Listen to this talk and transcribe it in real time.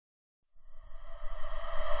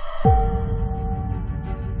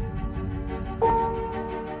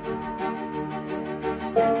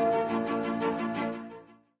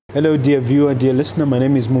Hello, dear viewer, dear listener. My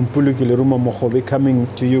name is Mompoloki Lerumo Mogobe, coming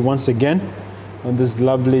to you once again on this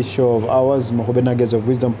lovely show of ours, Mogobe Nuggets of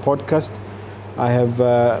Wisdom podcast. I have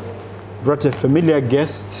brought a familiar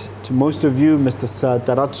guest to most of you, Mr.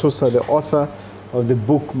 Seatla Ratshosa, the author of the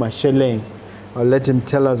book Mashele. I'll let him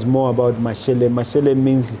tell us more about Mashele. Mashele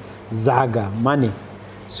means zaga, money.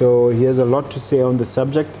 So he has a lot to say on the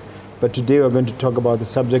subject, but today we're going to talk about the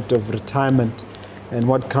subject of retirement and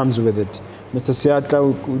what comes with it. Mr.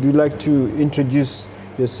 Seatla, would you like to introduce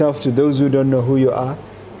yourself to those who don't know who you are?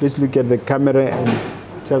 Please look at the camera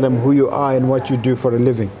and tell them who you are and what you do for a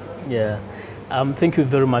living. Yeah, thank you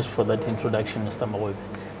very much for that introduction, Mr. Mogobe.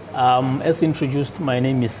 As introduced, my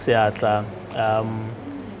name is Seatla.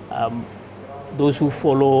 Those who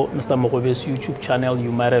follow Mr. Mogobe's YouTube channel,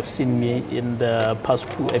 you might have seen me in the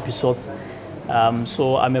past 2 episodes.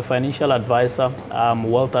 So I'm a financial advisor,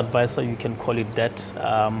 wealth advisor, you can call it that.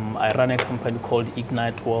 I run a company called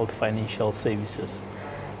Ignite Wealth Financial Services.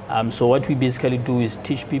 So what we basically do is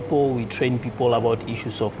teach people, we train people about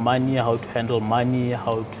issues of money, how to handle money,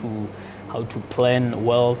 how to plan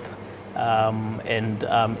wealth, and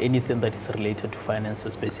anything that is related to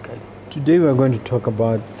finances, basically. Today we're going to talk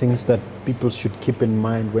about things that people should keep in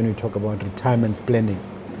mind when we talk about retirement planning.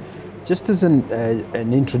 Just as an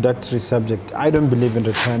introductory subject, I don't believe in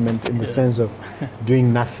retirement in the sense of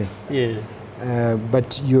doing nothing. Yes.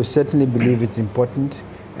 But you certainly believe it's important,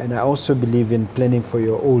 and I also believe in planning for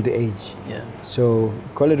your old age. Yeah. So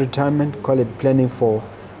call it retirement, call it planning for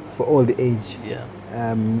old age. Yeah.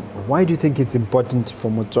 Why do you think it's important for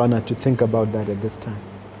Motswana to think about that at this time?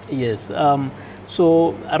 Yes.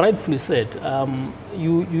 So rightfully said,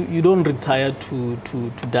 you don't retire to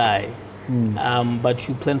die. But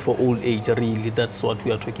you plan for old age, really. That's what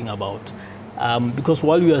we are talking about. Because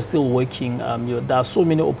while you are still working, there are so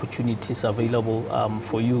many opportunities available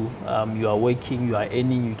for you. You are working, you are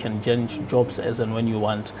earning, you can change jobs as and when you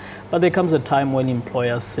want. But there comes a time when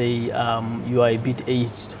employers say, you are a bit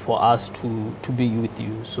aged for us to be with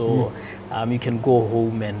you. So you can go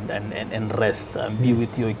home and rest, be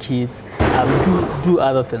with your kids, do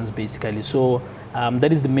other things, basically. So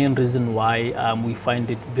that is the main reason why we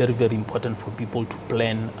find it very, very important for people to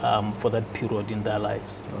plan for that period in their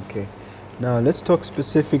lives. Okay. Now let's talk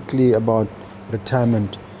specifically about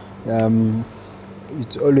retirement.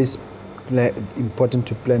 It's always important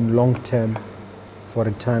to plan long term for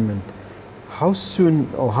retirement. How soon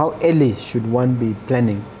or how early should one be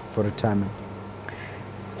planning for retirement?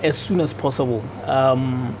 As soon as possible.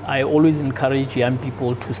 I always encourage young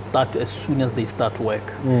people to start as soon as they start work.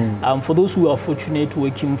 For those who are fortunate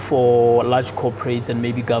working for large corporates and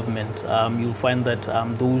maybe government, you'll find that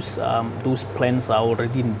those plans are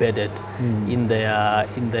already embedded in their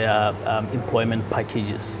employment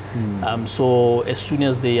packages. So as soon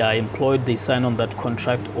as they are employed, they sign on that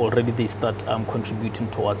contract, already they start contributing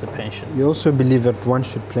towards a pension. You also believe that one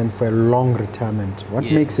should plan for a long retirement. What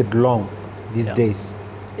makes it long these days?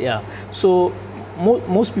 Yeah, so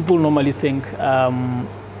most people normally think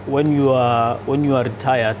when you are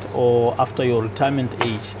retired or after your retirement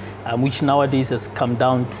age, which nowadays has come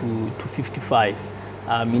down to 55.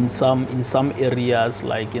 In some areas,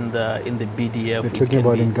 like in the BDF. You're talking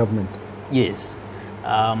about in government? Yes.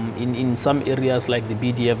 In some areas like the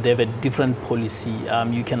BDF, they have a different policy.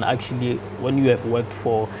 You can actually, when you have worked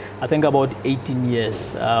for, I think about 18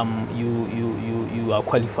 years, you are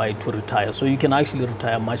qualified to retire. So you can actually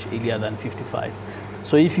retire much earlier than 55.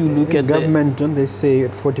 So if you look at government, don't they say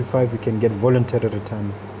at 45 you can get voluntary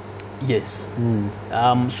retirement? Yes.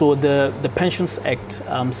 So the Pensions Act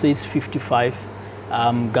says 55.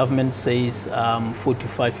 Government says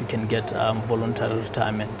 45 you can get voluntary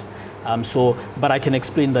retirement. But I can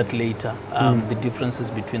explain that later, the differences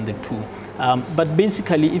between the two. But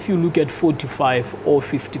basically, if you look at 45 or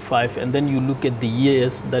 55, and then you look at the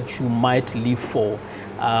years that you might live for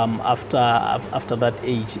after that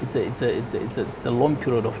age, it's a long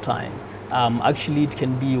period of time. Actually, it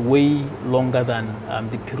can be way longer than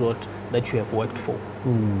the period that you have worked for.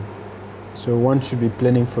 So one should be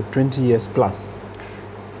planning for 20 years plus?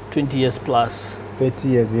 20 years plus. 30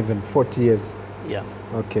 years even, 40 years? Yeah.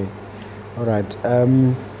 Okay. All right.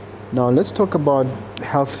 Now let's talk about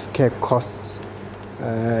healthcare costs.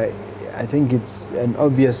 I think it's an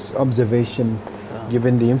obvious observation,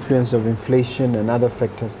 given the influence of inflation and other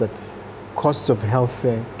factors, that costs of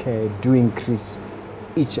healthcare do increase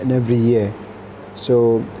each and every year.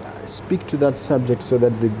 So speak to that subject so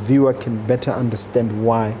that the viewer can better understand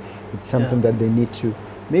why it's something that they need to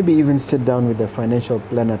maybe even sit down with a financial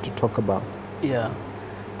planner to talk about. Yeah,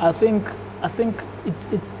 I think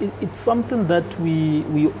It's something that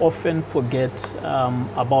we often forget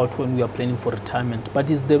about when we are planning for retirement, but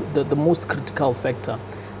it's the most critical factor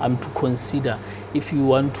to consider if you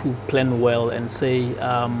want to plan well and say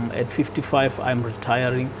at 55 I'm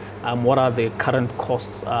retiring. What are the current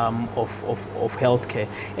costs of healthcare?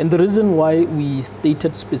 And the reason why we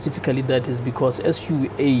stated specifically that is because as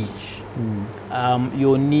you age,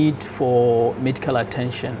 your need for medical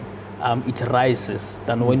attention it rises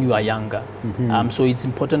than when you are younger. So it's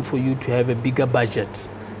important for you to have a bigger budget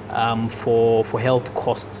for health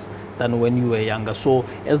costs than when you were younger. So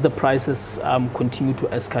as the prices continue to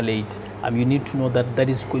escalate, you need to know that that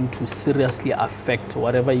is going to seriously affect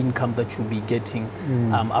whatever income that you'll be getting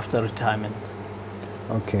after retirement.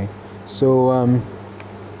 Okay. So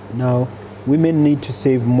now women need to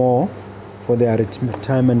save more for their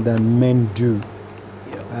retirement than men do.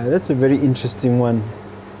 Yeah. That's a very interesting one.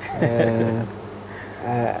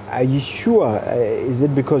 Are you sure? Is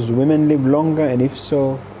it because women live longer, and if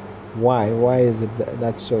so, why? Why is it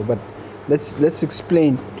that so? But let's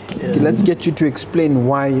explain. Yeah. Let's get you to explain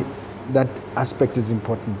why that aspect is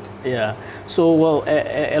important. Yeah. So well,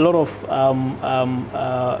 a lot of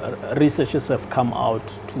researchers have come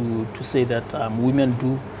out to say that women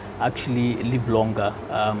do actually live longer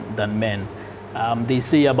than men. They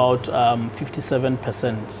say about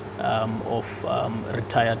 57% of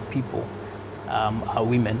retired people are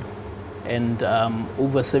women, and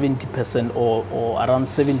over 70% or around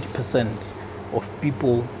 70% of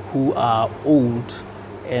people who are old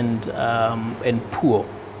and poor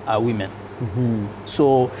are women.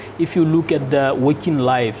 So if you look at the working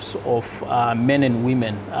lives of men and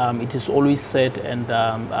women, it is always said, and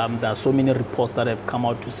there are so many reports that have come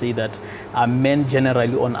out to say that men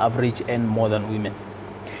generally on average earn more than women.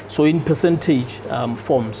 So in percentage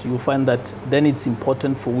forms, you'll find that then it's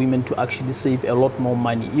important for women to actually save a lot more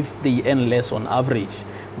money. If they earn less on average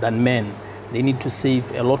than men, they need to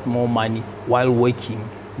save a lot more money while working,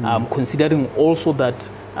 considering also that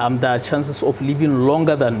the chances of living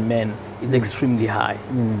longer than men is extremely high.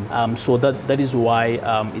 So that is why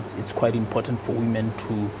it's quite important for women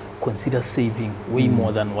to consider saving way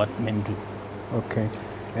more than what men do. Okay.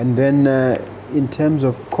 And then in terms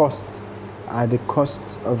of costs, are the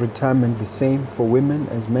costs of retirement the same for women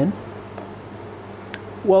as men?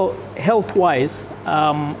 Well, health-wise,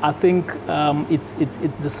 I think it's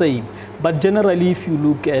the same. But generally, if you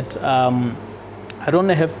look at I don't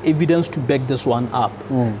have evidence to back this one up,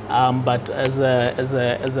 but as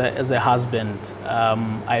a husband,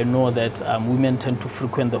 I know that women tend to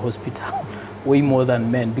frequent the hospital way more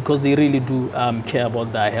than men because they really do care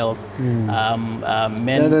about their health. Men,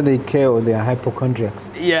 either they care or they are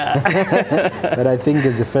hypochondriacs. Yeah. But I think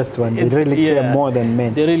it's the first one. They really care more than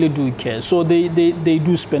men. They really do care. So they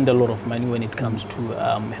do spend a lot of money when it comes to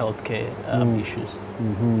healthcare issues.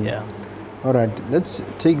 Yeah. All right, let's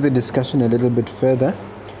take the discussion a little bit further.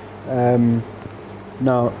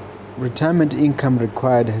 Now, retirement income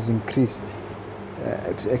required has increased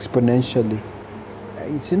exponentially.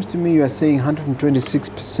 It seems to me you are saying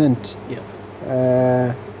 126%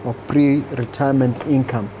 of pre-retirement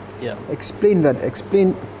income. Yeah. Explain that.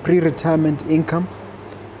 Explain pre-retirement income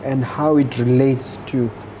and how it relates to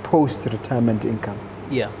post-retirement income.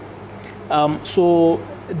 Yeah. So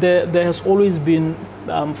there has always been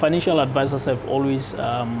financial advisors have always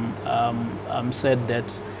said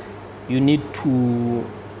that you need to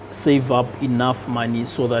save up enough money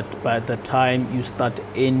so that by the time you start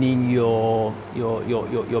earning your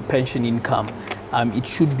pension income, it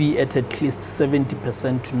should be at least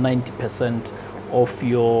 70% to 90%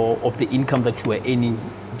 of the income that you were earning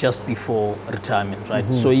just before retirement,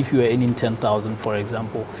 right? So if you are earning 10,000, for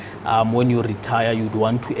example, when you retire, you'd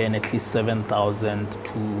want to earn at least 7,000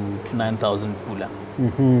 to 9,000 pula.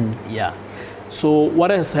 Yeah. So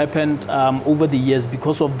what has happened over the years,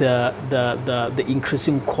 because of the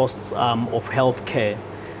increasing costs of healthcare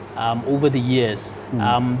over the years,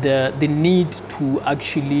 the need to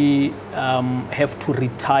actually have to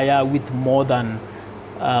retire with more than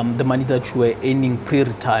the money that you were earning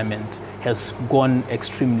pre-retirement has gone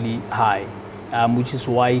extremely high, which is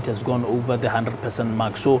why it has gone over the 100%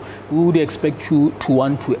 mark. So we would expect you to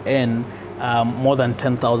want to earn more than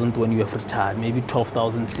 10,000 when you have retired, maybe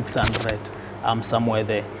 12,600. Somewhere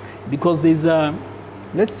there, because there's a...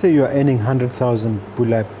 Let's say you are earning 100,000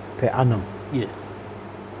 pula per annum. Yes.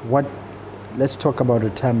 Let's talk about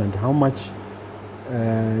retirement. How much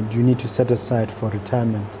do you need to set aside for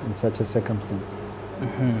retirement in such a circumstance?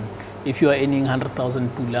 If you are earning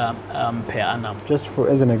 100,000 pula per annum. Just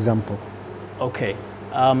as an example. Okay.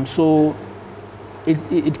 So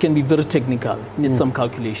it can be very technical. It needs some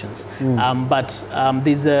calculations. But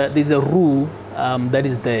there's a rule that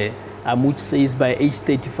is there, which says by age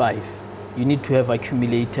 35, you need to have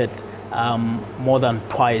accumulated more than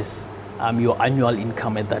twice your annual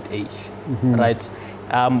income at that age, right?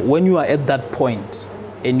 When you are at that point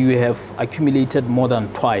and you have accumulated more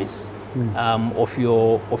than twice of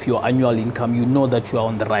your annual income, you know that you are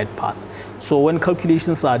on the right path. So when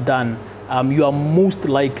calculations are done, you are most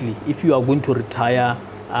likely, if you are going to retire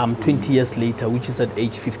 20 years later, which is at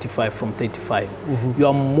age 55 from 35, you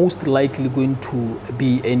are most likely going to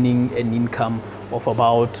be earning an income of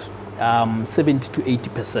about 70 to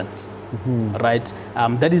 80%, right?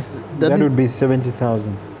 That would be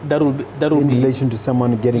 70,000. That will be in relation to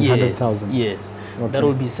someone getting 100,000. Yes, okay. That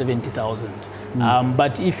will be 70,000.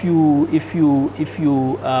 But if you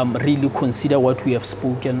really consider what we have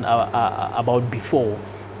spoken about before,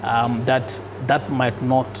 that might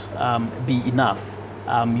not be enough.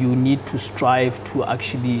 You need to strive to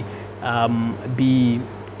actually be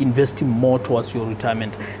investing more towards your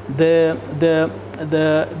retirement. The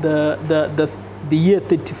year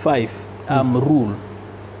 35 rule,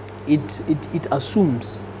 it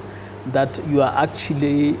assumes that you are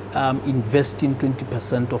actually investing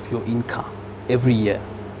 20% of your income every year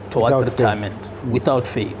towards without retirement without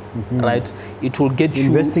fail, right? It will get you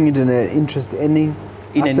investing it in an interest earning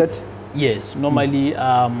asset. Yes, normally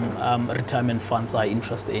retirement funds are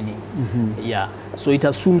interest earning. Yeah, so it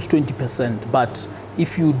assumes 20%, but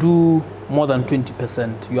if you do more than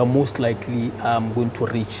 20%, you are most likely going to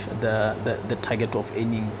reach the target of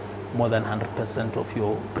earning more than 100% of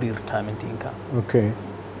your pre-retirement income. Okay.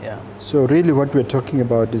 Yeah. So really what we're talking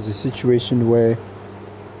about is a situation where,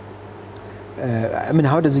 I mean,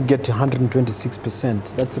 how does it get to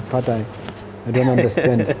 126%? That's the part I don't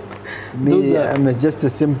understand. Me, I'm just a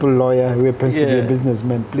simple lawyer who happens to be a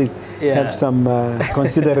businessman. Please have some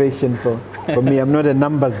consideration for me. I'm not a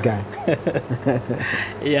numbers guy.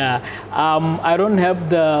 I don't have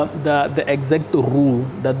the exact rule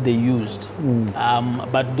that they used,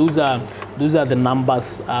 but those are the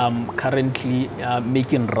numbers currently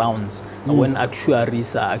making rounds when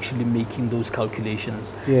actuaries are actually making those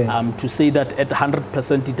calculations. Yes. To say that at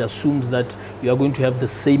 100% it assumes that you are going to have the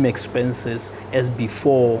same expenses as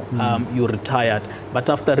before you retired, but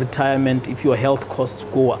after retirement, if your health costs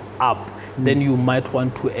go up, then you might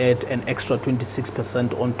want to add an extra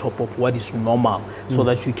 26% on top of what is normal so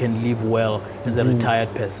that you can live well as a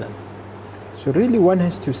retired person. So really one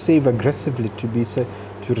has to save aggressively to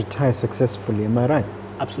retire successfully, am I right?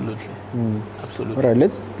 Absolutely. Absolutely. All right,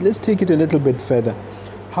 let's take it a little bit further.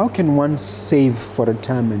 How can one save for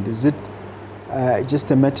retirement? Is it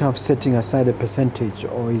just a matter of setting aside a percentage,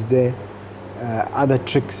 or is there other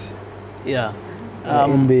tricks? Yeah.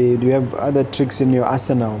 Do you have other tricks in your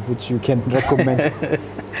arsenal which you can recommend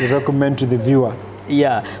to the viewer?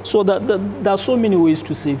 Yeah, so there are so many ways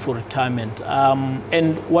to save for retirement,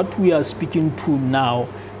 and what we are speaking to now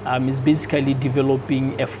is basically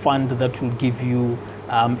developing a fund that will give you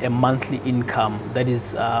a monthly income that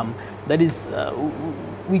is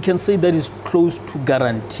we can say that is close to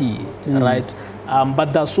guaranteed, right?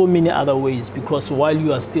 But there are so many other ways, because while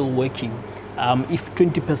you are still working, if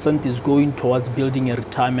 20% is going towards building a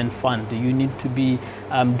retirement fund, you need to be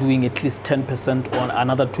doing at least 10% on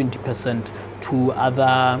another 20% to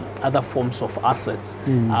other forms of assets,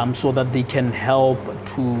 so that they can help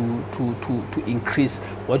to increase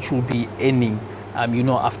what you'll be earning,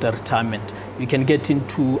 after retirement. You can get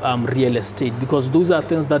into real estate, because those are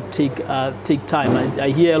things that take time. I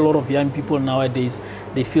hear a lot of young people nowadays,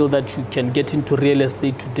 they feel that you can get into real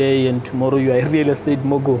estate today and tomorrow you are a real estate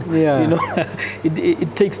mogul. Yeah.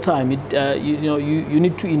 It takes time. You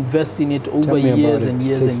need to invest in it over years and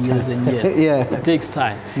years and years and years. Yeah. It takes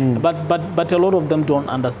time. But a lot of them don't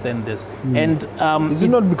understand this. And is it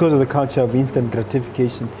not because of the culture of instant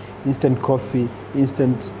gratification, instant coffee,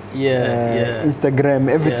 instant Instagram,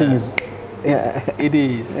 everything is... Yeah. It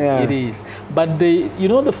is. Yeah. It is. But the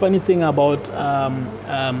funny thing about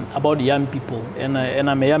young people, and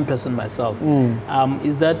I'm a young person myself,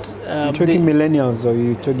 is that you're talking millennials, or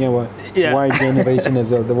you're talking about Y generation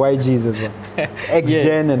as well, the YGs as well, X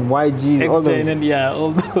Gen and YG, all those. And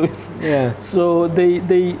all those. Yeah. So they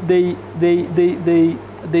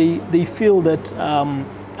feel that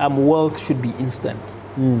wealth should be instant.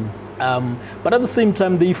 But at the same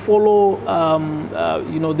time, they follow,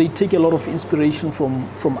 they take a lot of inspiration from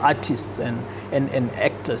artists and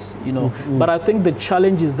actors, But I think the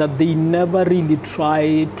challenge is that they never really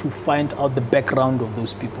try to find out the background of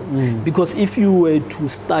those people. Because if you were to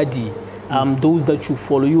study those that you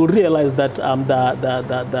follow, you'll realize that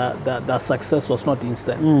the success was not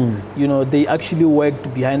instant. You know, they actually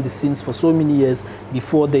worked behind the scenes for so many years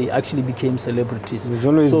before they actually became celebrities. There's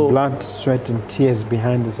always blood, sweat, and tears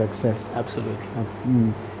behind the success. Absolutely.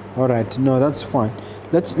 All right, no, that's fine.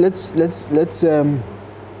 Let's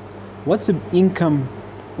what's the income?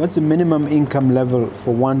 What's the minimum income level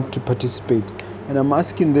for one to participate? And I'm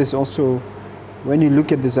asking this also, when you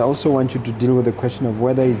look at this, I also want you to deal with the question of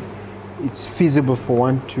whether it's feasible for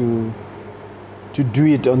one to do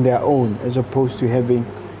it on their own, as opposed to having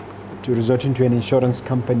to resort into an insurance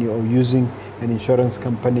company or using an insurance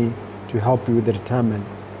company to help you with the retirement.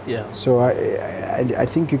 Yeah. So I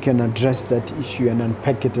think you can address that issue and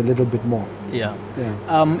unpack it a little bit more. Yeah. Yeah.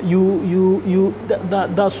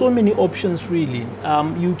 There are so many options really.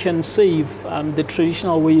 You can save the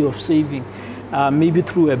traditional way of saving, maybe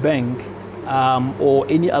through a bank or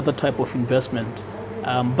any other type of investment.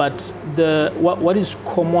 But what is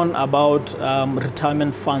common about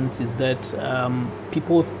retirement funds is that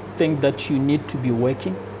people think that you need to be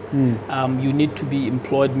working. You need to be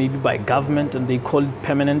employed maybe by government, and they call it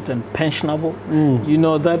permanent and pensionable. You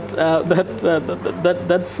know,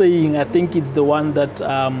 that saying, I think it's the one that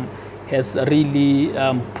has really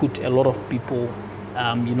put a lot of people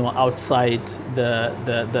you know, outside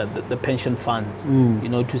the pension funds, you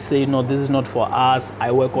know, to say, no, this is not for us.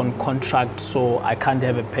 I work on contract, so I can't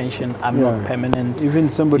have a pension. I'm not permanent. Even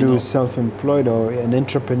somebody who's self-employed or an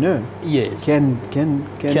entrepreneur, yes,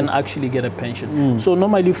 can actually get a pension. So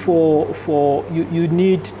normally, for you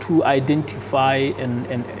need to identify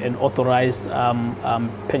an authorized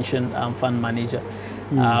pension fund manager.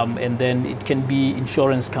 And then it can be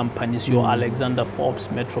insurance companies, your Alexander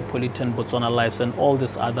Forbes, Metropolitan, Botswana Lives, and all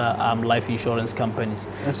these other life insurance companies.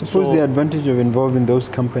 I suppose the advantage of involving those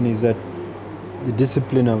companies is that the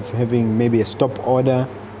discipline of having maybe a stop order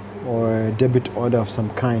or a debit order of some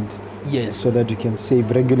kind. Yes. So that you can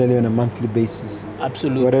save regularly on a monthly basis.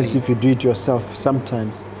 Absolutely. Whereas if you do it yourself,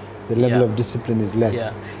 sometimes the level of discipline is less.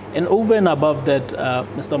 Yeah. And over and above that,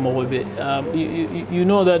 Mr. Mogobe, you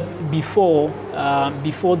know that before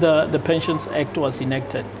the Pensions Act was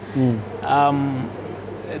enacted,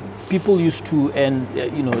 people used to, and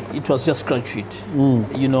you know, it was just gratuity,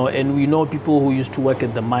 you know, and we know people who used to work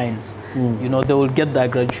at the mines, you know, they will get their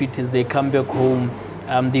gratuities, they come back home,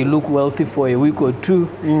 they look wealthy for a week or two,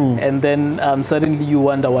 and then suddenly you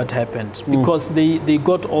wonder what happened, because they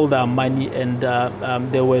got all their money and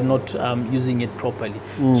they were not using it properly.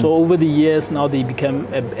 So over the years now they became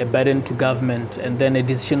a burden to government, and then a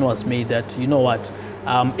decision was made that, you know what,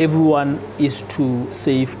 everyone is to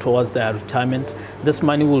save towards their retirement. This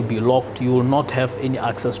money will be locked. You will not have any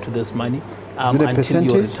access to this money until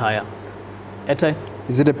you retire.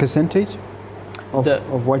 Is it a percentage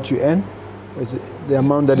of what you earn? Or is it the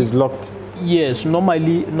amount that is locked? Yes,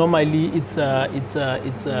 normally it's a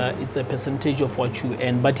percentage of what you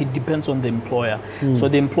earn, but it depends on the employer. So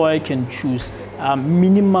the employer can choose.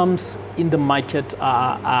 Minimums in the market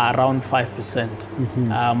are around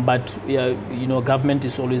 5%, but you know, government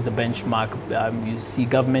is always the benchmark. You see,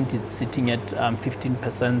 government is sitting at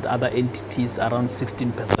 15%. Other entities around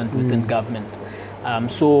 16% within government.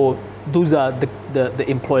 So those are the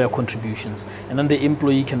employer contributions, and then the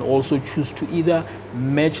employee can also choose to either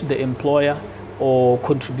match the employer or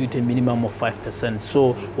contribute a minimum of 5%.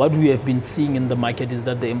 So what we have been seeing in the market is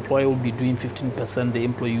that the employer will be doing 15%, the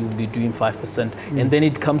employee will be doing 5%, and then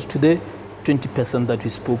it comes to the 20% that we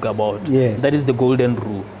spoke about. Yes. That is the golden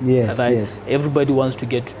rule. Yes, right? yes. Everybody wants to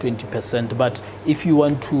get to 20%, but if you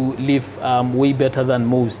want to live way better than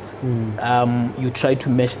most, you try to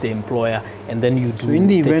match the employer, and then you do. So in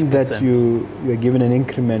the event 30%. that you are given an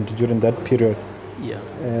increment during that period,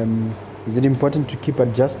 is it important to keep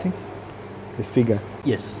adjusting the figure?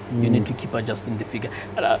 Yes, you need to keep adjusting the figure.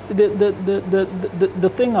 The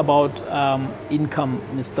thing about income,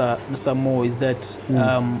 Mr. Mo, is that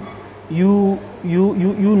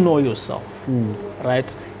you know yourself,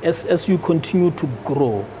 right? As you continue to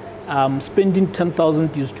grow, spending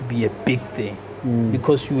 10,000 used to be a big thing.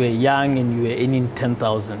 Because you were young and you were earning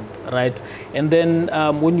 10,000, right? And then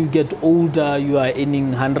when you get older, you are earning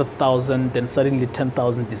 100,000, then suddenly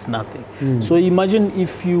 10,000 is nothing. So imagine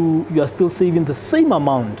if you are still saving the same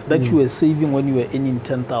amount that you were saving when you were earning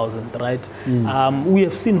 10,000, right? We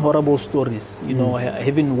have seen horrible stories, you know,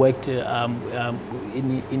 having worked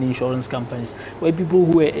in insurance companies, where people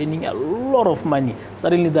who were earning a lot of money,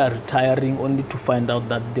 suddenly they are retiring only to find out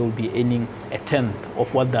that they will be earning a tenth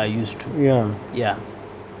of what they are used to. Yeah.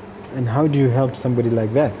 And how do you help somebody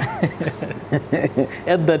like that?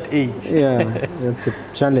 At that age. Yeah, that's a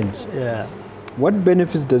challenge. Yeah. What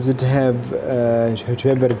benefits does it have to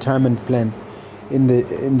have a retirement plan in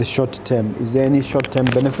the short term? Is there any short-term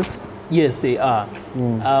benefits? Yes, they are.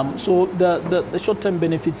 So the short-term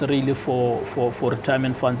benefits really for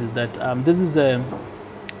retirement funds is that this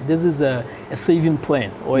is a saving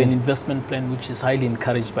plan or an investment plan which is highly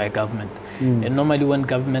encouraged by government. And normally when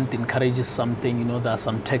government encourages something, you know, there are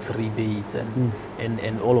some tax rebates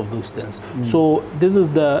and all of those things. So this is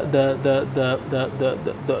the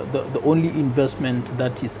only investment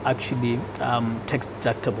that is actually tax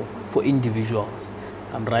deductible for individuals.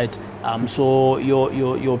 Right? So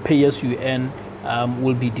your pay as you earn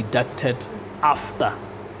will be deducted after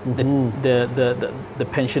the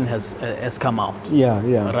pension has come out.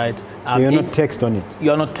 Yeah. Right. So you're not taxed on it.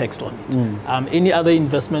 You are not taxed on it. Any other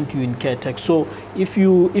investment you incur tax. So if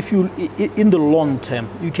you in the long term,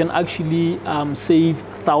 you can actually save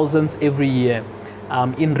thousands every year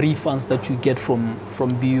in refunds that you get from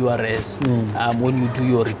BURS when you do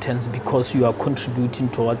your returns, because you are contributing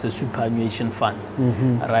towards a superannuation fund,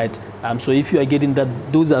 right? So if you are getting that,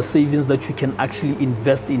 those are savings that you can actually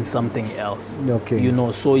invest in something else. Okay. You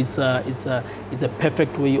know, so it's a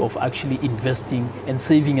perfect way of actually investing and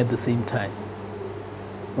saving at the same time.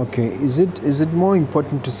 Okay. Is it more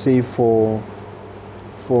important to save for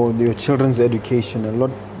your children's education? A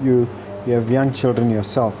lot you have young children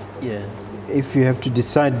yourself. Yes. If you have to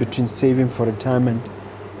decide between saving for retirement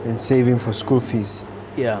and saving for school fees,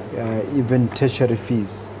 even tertiary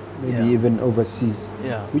fees, maybe even overseas,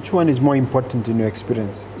 which one is more important in your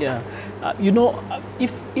experience? You know,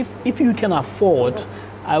 if you can afford,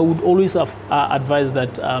 I would always advise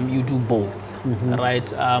that you do both,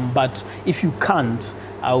 right? But if you can't,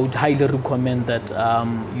 I would highly recommend that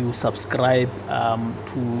you subscribe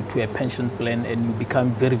to a pension plan and you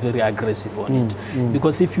become very, very aggressive on it.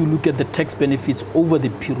 Because if you look at the tax benefits over the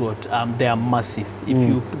period, they are massive.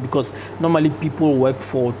 Because normally people work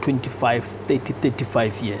for 25, 30,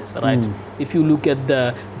 35 years, right? If you look at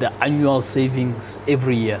the annual savings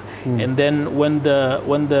every year, and then when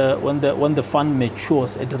the fund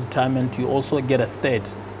matures at retirement, you also get a third,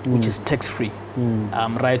 which is tax-free,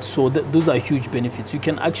 right? So those are huge benefits. You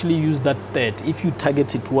can actually use that third, if you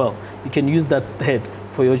target it well, you can use that third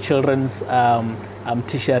for your children's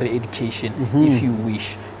tertiary education, if you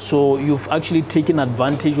wish. So you've actually taken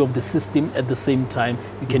advantage of the system at the same time.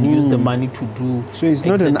 You can use the money to do. So it's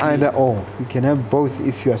not an either or. You can have both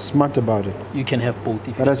if you are smart about it. You can have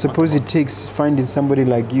both. But I suppose it takes finding somebody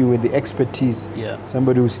like you with the expertise,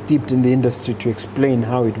 somebody who's steeped in the industry to explain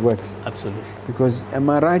how it works. Absolutely. Because am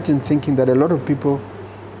I right in thinking that a lot of people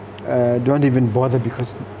don't even bother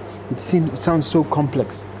because it sounds so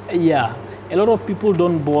complex? Yeah, a lot of people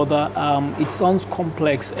don't bother. It sounds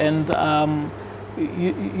complex, and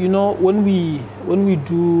you know, when we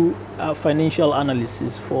do financial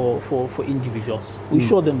analysis for individuals, we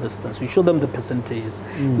show them the stats, we show them the percentages,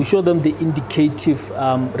 we show them the indicative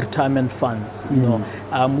retirement funds. You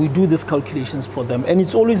know, we do these calculations for them, and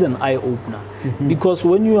it's always an eye opener, because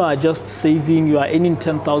when you are just saving, you are earning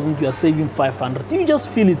 10,000, you are saving 500, you just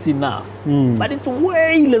feel it's enough, but it's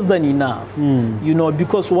way less than enough. You know,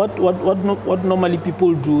 because what normally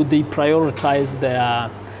people do, they prioritize their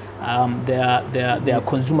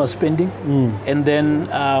consumer spending, and then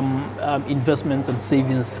investments and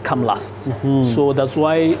savings come last. So that's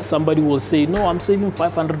why somebody will say, no, I'm saving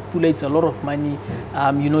 500 pula, it's a lot of money.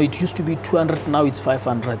 You know, it used to be 200, now it's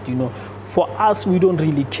 500. You know, for us, we don't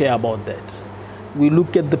really care about that. We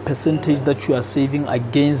look at the percentage that you are saving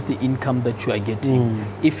against the income that you are getting.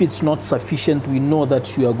 If it's not sufficient, we know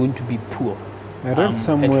that you are going to be poor. I read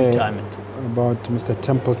somewhere about Mr.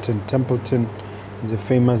 Templeton. Templeton is a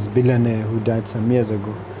famous billionaire who died some years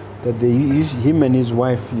ago, that him and his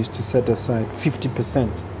wife used to set aside 50%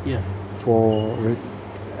 for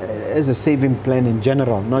as a saving plan in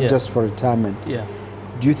general, not just for retirement.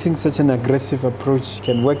 Do you think such an aggressive approach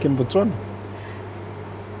can work in Botswana?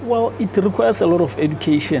 Well, it requires a lot of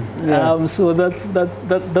education. So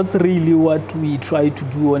that's really what we try to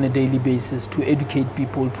do on a daily basis, to educate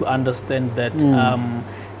people to understand that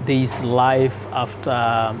there is life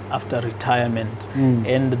after retirement,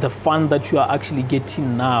 and the fund that you are actually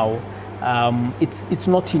getting now, it's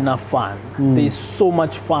not enough fun. There is so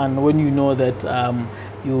much fun when you know that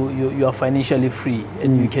you are financially free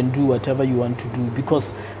and you can do whatever you want to do.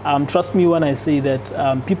 Because trust me when I say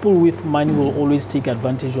that people with money will always take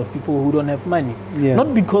advantage of people who don't have money.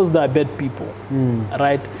 Not because they are bad people,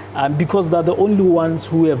 right? Because they're the only ones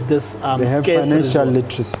who have this they have scarce financial resource.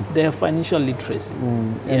 literacy. They have financial literacy.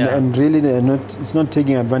 And really they are not, it's not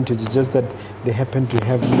taking advantage, it's just that they happen to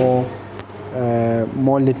have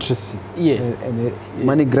more literacy. And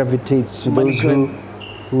money gravitates to those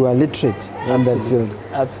who are literate in that field.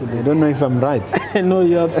 Absolutely. I don't know if I'm right. No,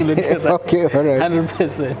 you're absolutely right. Okay, all right.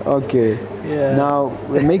 100%. Okay. Yeah. Now,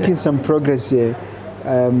 we're making some progress here.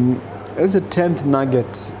 As a 10th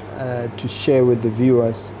nugget to share with the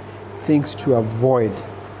viewers, things to avoid,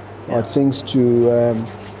 or things to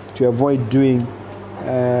avoid doing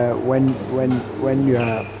when you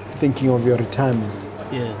are thinking of your retirement.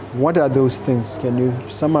 Yes. What are those things? Can you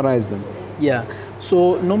summarize them? Yeah.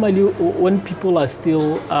 So normally when people are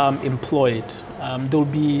still employed, they'll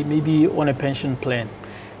be maybe on a pension plan.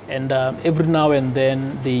 And every now and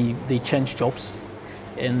then they change jobs.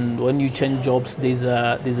 And when you change jobs, there's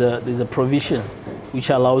a provision which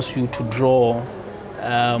allows you to draw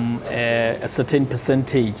a certain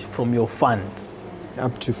percentage from your fund.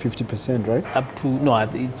 Up to 50%, right? Up to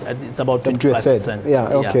it's about 25%. Up to a third. Yeah,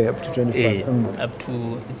 okay, up to 25. Up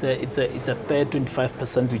to it's a third,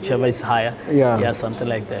 25%, whichever is higher. Yeah, something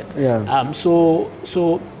like that. Yeah.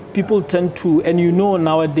 So people tend to, and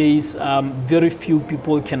nowadays, very few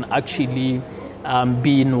people can actually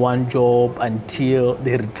be in one job until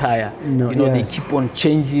they retire. They keep on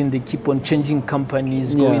changing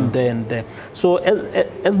companies, going there and there. So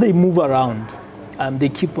as they move around, they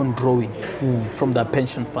keep on drawing from the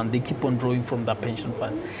pension fund. They keep on drawing from the pension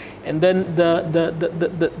fund. And then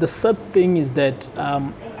the sad thing is that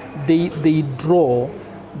they draw,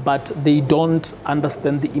 but they don't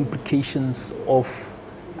understand the implications of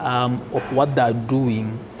what they're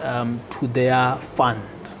doing to their fund,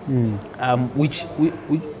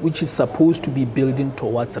 which is supposed to be building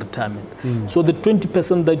towards retirement. So the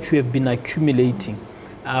 20% that you have been accumulating,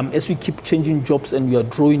 as you keep changing jobs and you are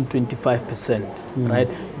drawing 25%, right?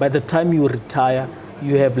 By the time you retire,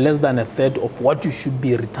 you have less than a third of what you should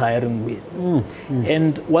be retiring with.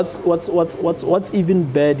 And what's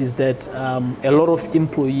even bad is that a lot of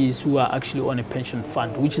employees who are actually on a pension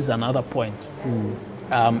fund, which is another point,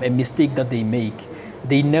 a mistake that they make,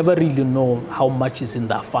 they never really know how much is in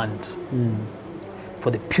that fund for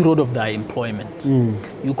the period of their employment.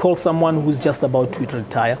 You call someone who's just about to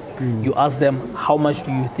retire, you ask them, how much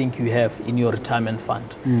do you think you have in your retirement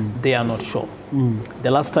fund? They are not sure. The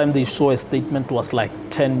last time they saw a statement was like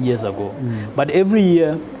 10 years ago. But every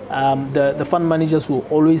year, the fund managers will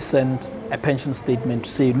always send a pension statement to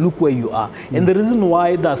say, look where you are. And the reason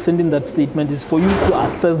why they're sending that statement is for you to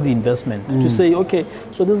assess the investment, to say, okay,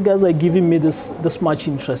 so these guys are giving me this much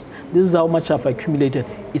interest. This is how much I've accumulated.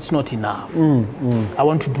 It's not enough. I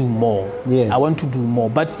want to do more. I want to do more.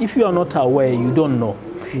 But if you are not aware, you don't know.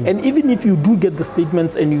 And even if you do get the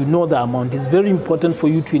statements and you know the amount, it's very important for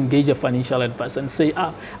you to engage a financial advisor and say,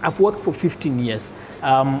 I've worked for 15 years.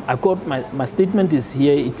 I got my statement is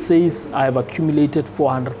here. It says I have accumulated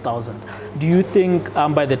 400,000. Do you think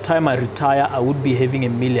by the time I retire, I would be having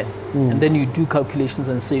 $1 million? And then you do calculations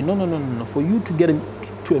and say, no. For you to get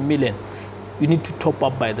to $1 million, you need to top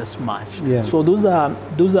up by this much. So those are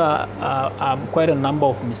quite a number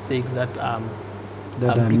of mistakes that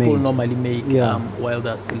people normally make while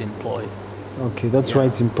they're still employed. Okay, that's why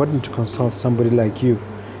it's important to consult somebody like you.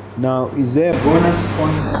 Now, is there a bonus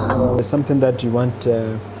point or something that you want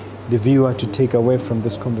the viewer to take away from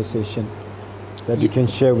this conversation that you can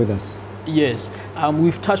share with us? Yes,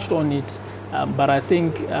 we've touched on it, but I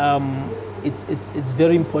think it's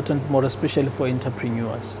very important, more especially for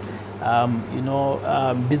entrepreneurs.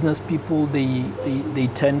 Business people, they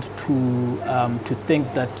tend to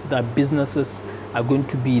think that their businesses are going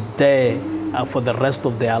to be there for the rest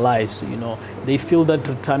of their lives. They feel that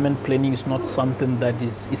retirement planning is not something that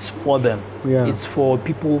is for them. It's for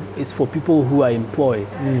people who are employed.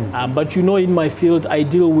 But in my field, I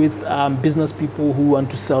deal with business people who want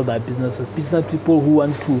to sell their businesses, business people who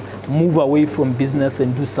want to move away from business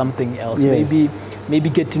and do something else. Maybe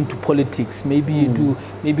get into politics, maybe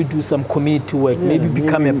do some community work, maybe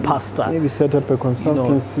become a pastor. Maybe set up a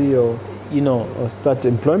consultancy or start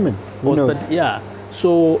employment.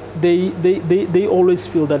 So they always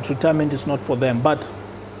feel that retirement is not for them. But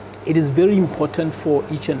it is very important for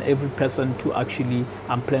each and every person to actually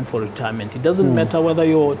plan for retirement. It doesn't matter whether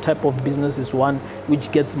your type of business is one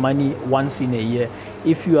which gets money once in a year.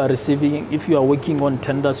 If you are working on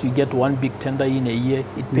tenders, you get one big tender in a year,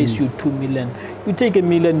 it pays you 2 million. You take $1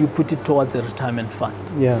 million, you put it towards a retirement fund.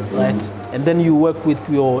 Right? And then you work with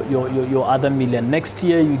your other $1 million. Next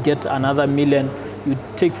year, you get another $1 million. You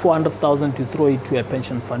take 400,000 to throw it to a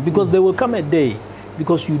pension fund, because there will come a day,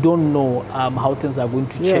 because you don't know how things are going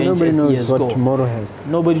to change as years go. Nobody knows what tomorrow has.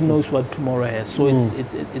 Nobody knows what tomorrow has. So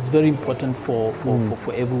it's very important for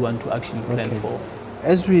everyone to actually plan for.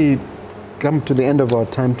 As we come to the end of our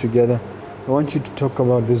time together, I want you to talk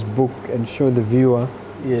about this book and show the viewer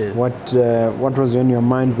what was on your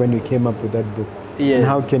mind when you came up with that book. Yes. And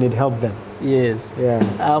how can it help them? Yes. Yeah.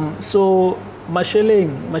 So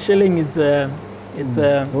marshalling is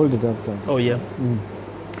Hold it up, please. Oh yeah.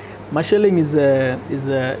 Marshalling is a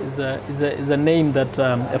name that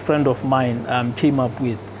a friend of mine came up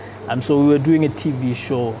with. So we were doing a TV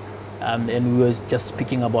show, and we were just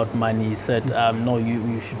speaking about money. He said, "No,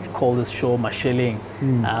 you should call this show marshalling,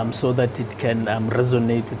 so that it can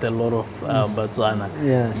resonate with a lot of Botswana."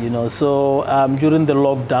 Yeah. You know. So during the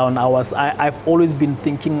lockdown, I've always been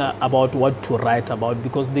thinking about what to write about,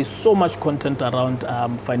 because there's so much content around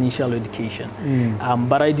financial education.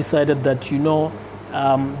 But I decided that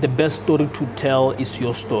the best story to tell is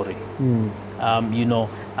your story.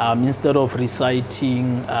 Instead of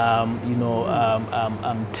reciting,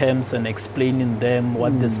 terms and explaining them,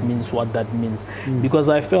 what this means, what that means. Because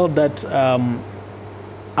I felt that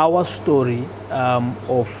our story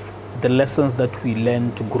of the lessons that we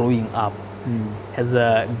learned growing up has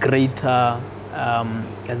a greater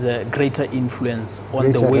influence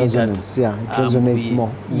on the way that it resonates more.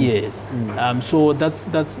 Yes. So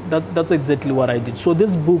that's exactly what I did. So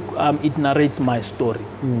this book, it narrates my story.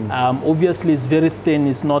 Obviously, it's very thin.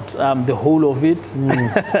 It's not the whole of it,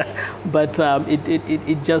 but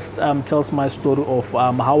it just tells my story of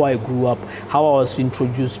how I grew up, how I was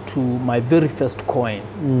introduced to my very first coin,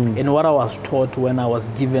 and what I was taught when I was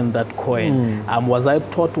given that coin. Was I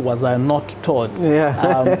taught? Was I not taught?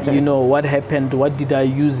 Yeah. What happened? What did I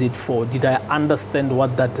use it for? Did I understand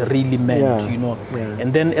what that really meant?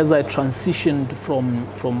 And then as I transitioned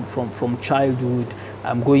from childhood,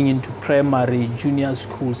 I'm going into primary, junior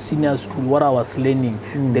school, senior school, what I was learning,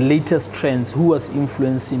 the latest trends, who was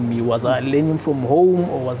influencing me? Was I learning from home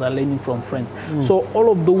or was I learning from friends? So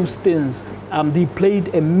all of those things, they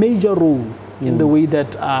played a major role in the way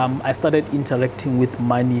that I started interacting with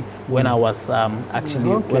money when I was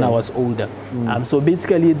when I was older. So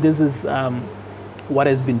basically, this is what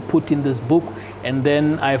has been put in this book, and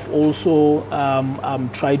then I've also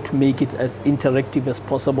tried to make it as interactive as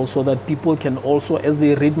possible, so that people can also, as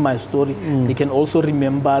they read my story, they can also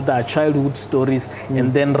remember their childhood stories,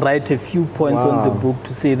 and then write a few points on the book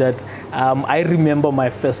to say that I remember my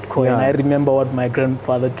first coin, I remember what my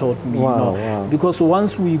grandfather taught me. Because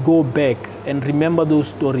once we go back and remember those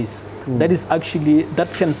stories, that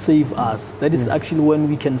can save us. That is actually when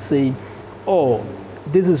we can say, oh,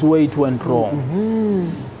 this is where it went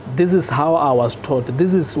wrong. This is how I was taught.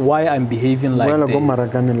 This is why I'm behaving like this.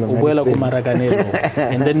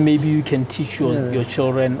 And then maybe you can teach your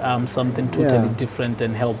children something totally different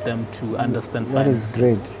and help them to understand finances. That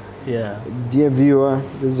is great. Yeah. Dear viewer,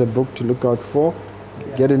 this is a book to look out for.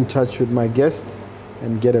 Get in touch with my guest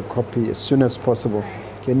and get a copy as soon as possible.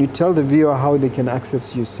 Can you tell the viewer how they can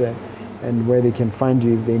access you, sir, and where they can find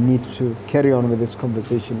you if they need to carry on with this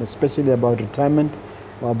conversation, especially about retirement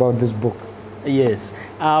or about this book? Yes.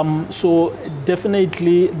 So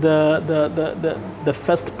definitely the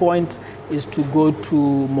first point is to go to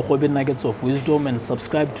Mogobe Nuggets of Wisdom and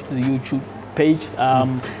subscribe to the YouTube page.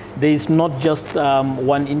 There is not just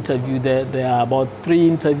one interview. There are about 3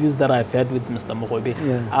 interviews that I've had with Mr. Mogobe.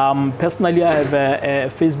 Personally, I have a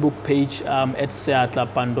Facebook page at Seatla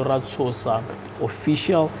Ratshosa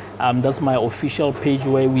official. That's my official page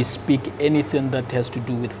where we speak anything that has to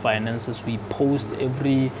do with finances. We post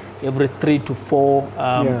every 3 to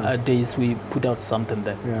 4 days. We put out something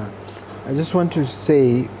there. I just want to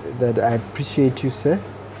say that I appreciate you, sir.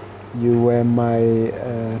 You were my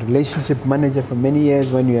relationship manager for many years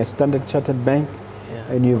when you were at Standard Chartered Bank,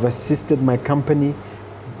 and you've assisted my company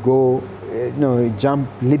jump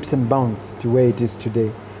leaps and bounds to where it is today.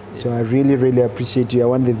 So I really, really appreciate you. I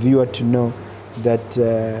want the viewer to know that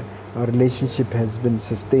our relationship has been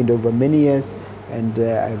sustained over many years, and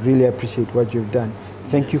I really appreciate what you've done.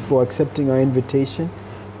 Thank you for accepting our invitation.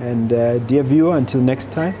 And dear viewer, until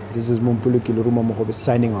next time, this is Mompoloki Lerumo Mogobe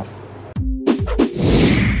signing off.